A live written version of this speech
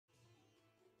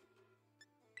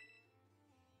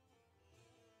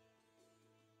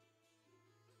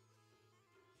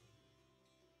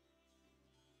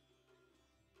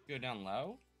Go down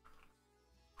low?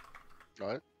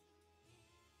 What?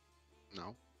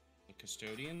 No. The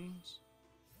custodians?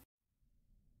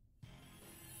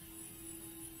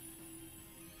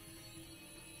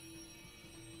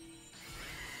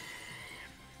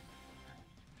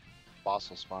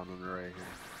 Fossil spawning right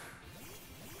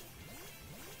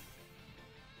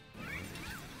here.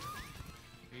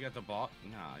 You got the bot?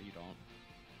 Nah, you don't.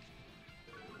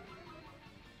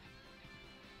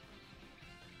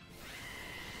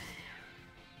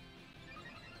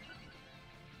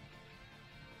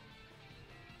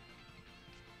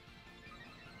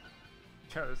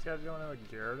 Yeah, this guy's going to a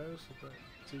Gyarados with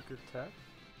a secret tech.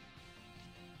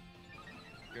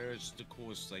 It's the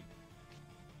coolest, like,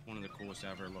 one of the coolest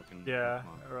ever looking. Yeah,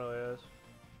 Pokemon. it really is.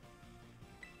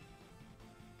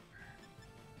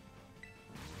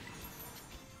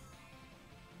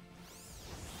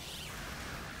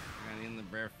 And in the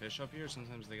rare fish up here,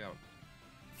 sometimes they got.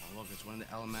 Oh, look, it's one of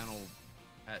the elemental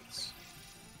pets.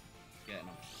 Getting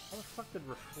them. How the fuck did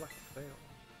Reflect fail?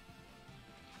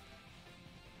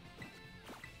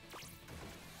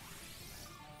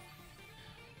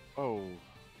 Oh,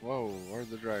 whoa, where'd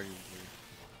the dragons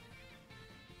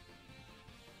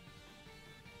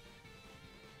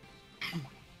be? What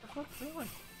the fuck's doing?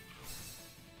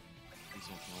 He's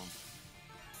gonna kill him.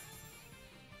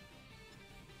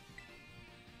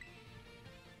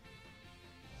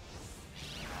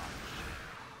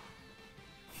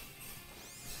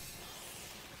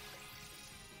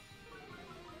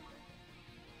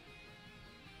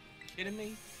 Kidding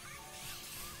me?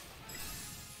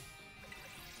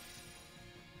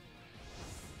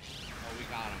 Oh, we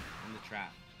got him in the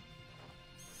trap.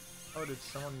 Oh, did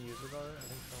someone use it already? I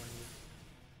think someone used it.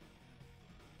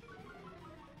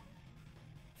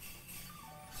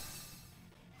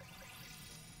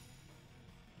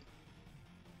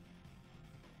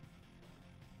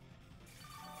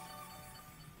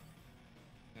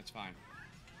 That's fine.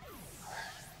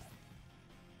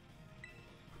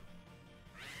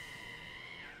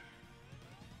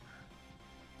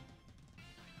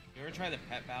 You ever try the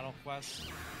pet battle quests?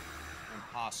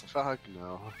 Impossible. Fuck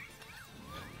no.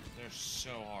 They're so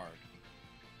hard.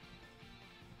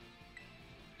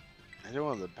 I don't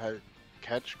want the pet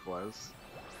catch quest.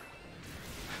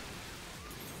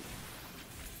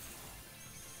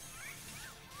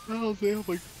 Oh, they have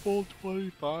like full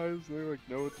 25s. They like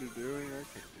know what they're doing. I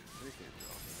can't do. They can't do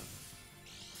all that.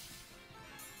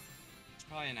 It's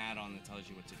probably an add-on that tells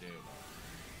you what to do.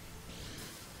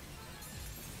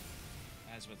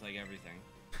 As with like everything.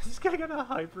 This guy got a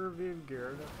Hyper Beam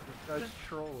Gyarados. This guy's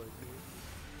trolling, dude.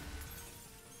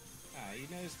 Ah, he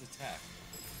knows the tech.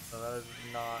 So that is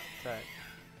not tech.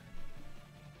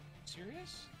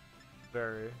 Serious?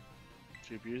 Very.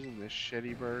 Keep using this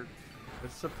shitty bird.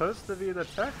 It's supposed to be the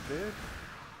tech, dude.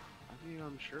 I mean,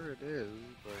 I'm sure it is,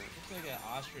 but Looks like an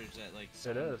ostrich that like It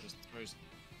someone is. just throws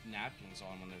napkins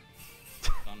on when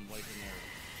they're done wiping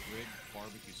their rig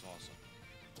barbecue sauce.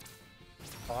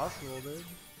 It's possible, dude.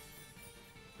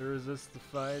 They resist the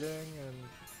fighting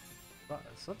and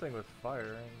something with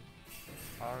firing.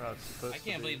 I don't know. It's supposed I to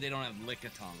can't be. believe they don't have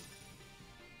Lickitung.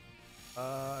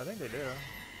 I think they do.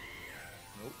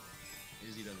 Nope.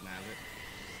 Izzy doesn't have it.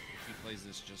 He plays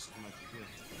this just as much as you.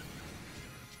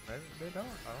 Maybe they don't.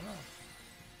 I don't know.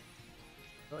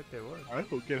 I feel like they would. I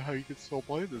don't get how you can still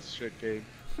play this shit game.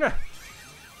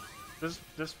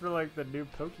 just for like the new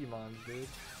Pokemon, dude.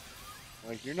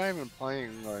 Like, you're not even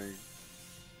playing, like,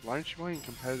 why aren't you playing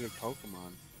competitive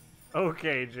Pokemon?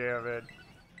 Okay, Javid.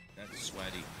 That's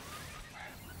sweaty.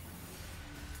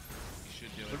 You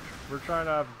should do it. We're trying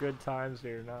to have good times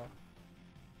here now.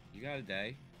 You got a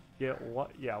day. Get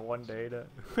one, yeah, one day to.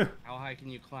 How high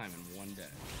can you climb in one day?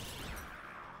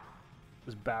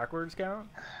 Does backwards count?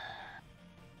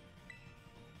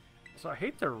 So I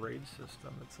hate the raid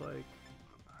system. It's like.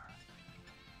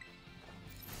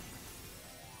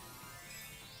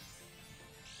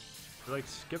 It like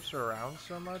skips around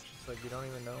so much, it's like you don't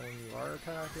even know when you are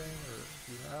attacking or if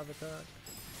you have attack.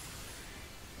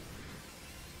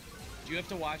 Do you have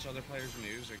to watch other players'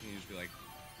 moves, or can you just be like,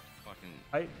 fucking?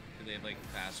 Do they have like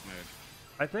fast mode?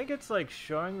 I think it's like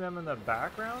showing them in the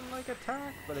background like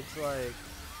attack, but it's like,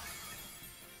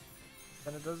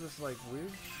 and it does this like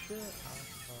weird shit. I don't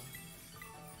know.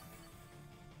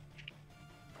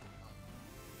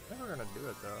 I think we're gonna do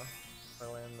it though. If I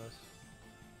land this.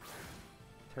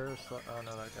 Oh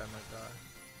no, that guy might die.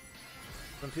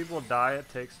 When people die, it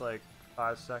takes like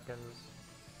 5 seconds.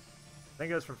 I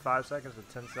think it goes from 5 seconds to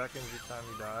 10 seconds each time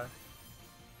you die.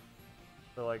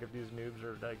 So like if these noobs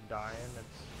are like dying,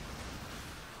 it's...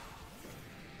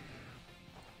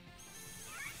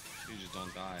 You just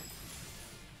don't die.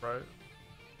 Right?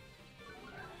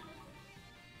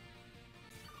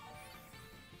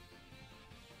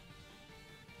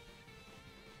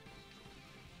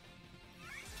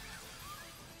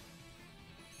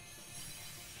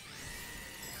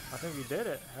 think you did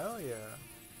it. Hell yeah.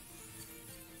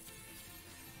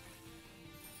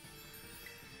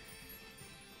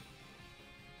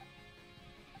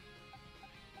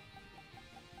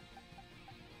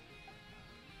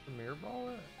 Mirror ball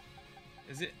it?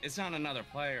 Is it? It's not another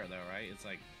player though, right? It's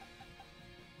like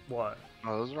What?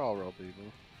 Oh, those are all real people.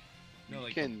 no, You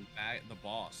like can- the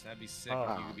boss. That'd be sick Oh.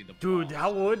 if you could be the Dude, boss.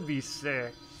 that would be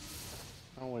sick.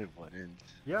 Oh, it wouldn't.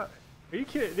 Yeah. Are you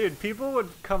kidding? Dude, people would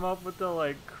come up with the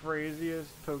like craziest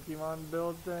Pokemon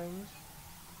build things.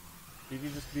 You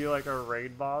could just be like a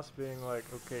raid boss being like,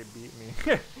 okay, beat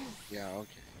me. Yeah,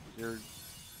 okay.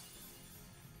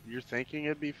 You're thinking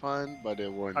it'd be fun, but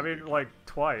it wouldn't. I mean, like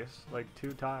twice, like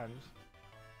 2 times.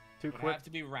 Too It would quick. have to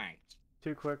be ranked.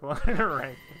 Too quick one to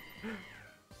rank.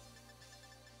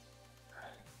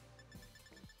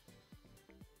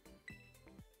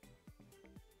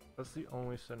 That's the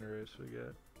only Cinderace we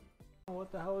get.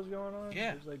 What the hell is going on?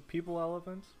 Yeah. There's like people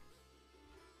elephants.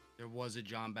 There was a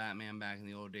John Batman back in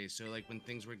the old days. So like when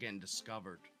things were getting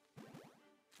discovered,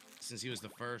 since he was the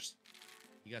first,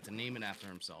 he got to name it after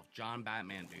himself. John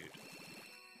Batman, dude.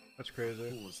 That's crazy.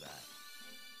 Who was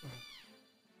that?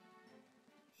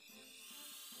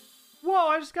 Whoa,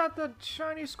 I just got the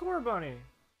shiny Scorbunny.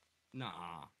 Nah.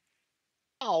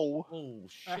 Oh! Oh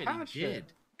I shit, hatched he it. did.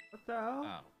 What the hell?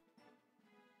 Oh.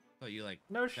 Thought you like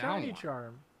No found shiny one.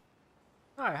 charm.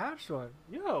 Oh, I hatched one.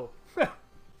 Yo.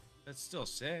 That's still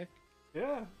sick.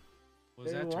 Yeah. What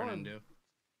does Day that turn one. into?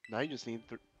 Now you just need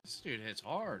This dude hits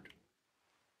hard.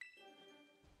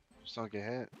 just don't get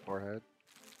hit. Forehead.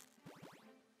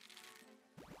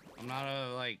 I'm not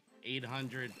a like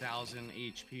 800,000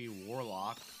 HP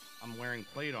warlock. I'm wearing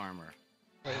plate armor.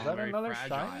 Wait, is I'm that very another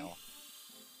fragile. shiny?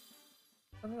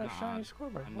 Another Nah, shiny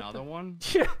Scorbunny. Another one?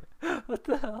 Yeah. What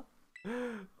the hell?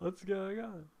 What's going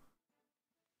on?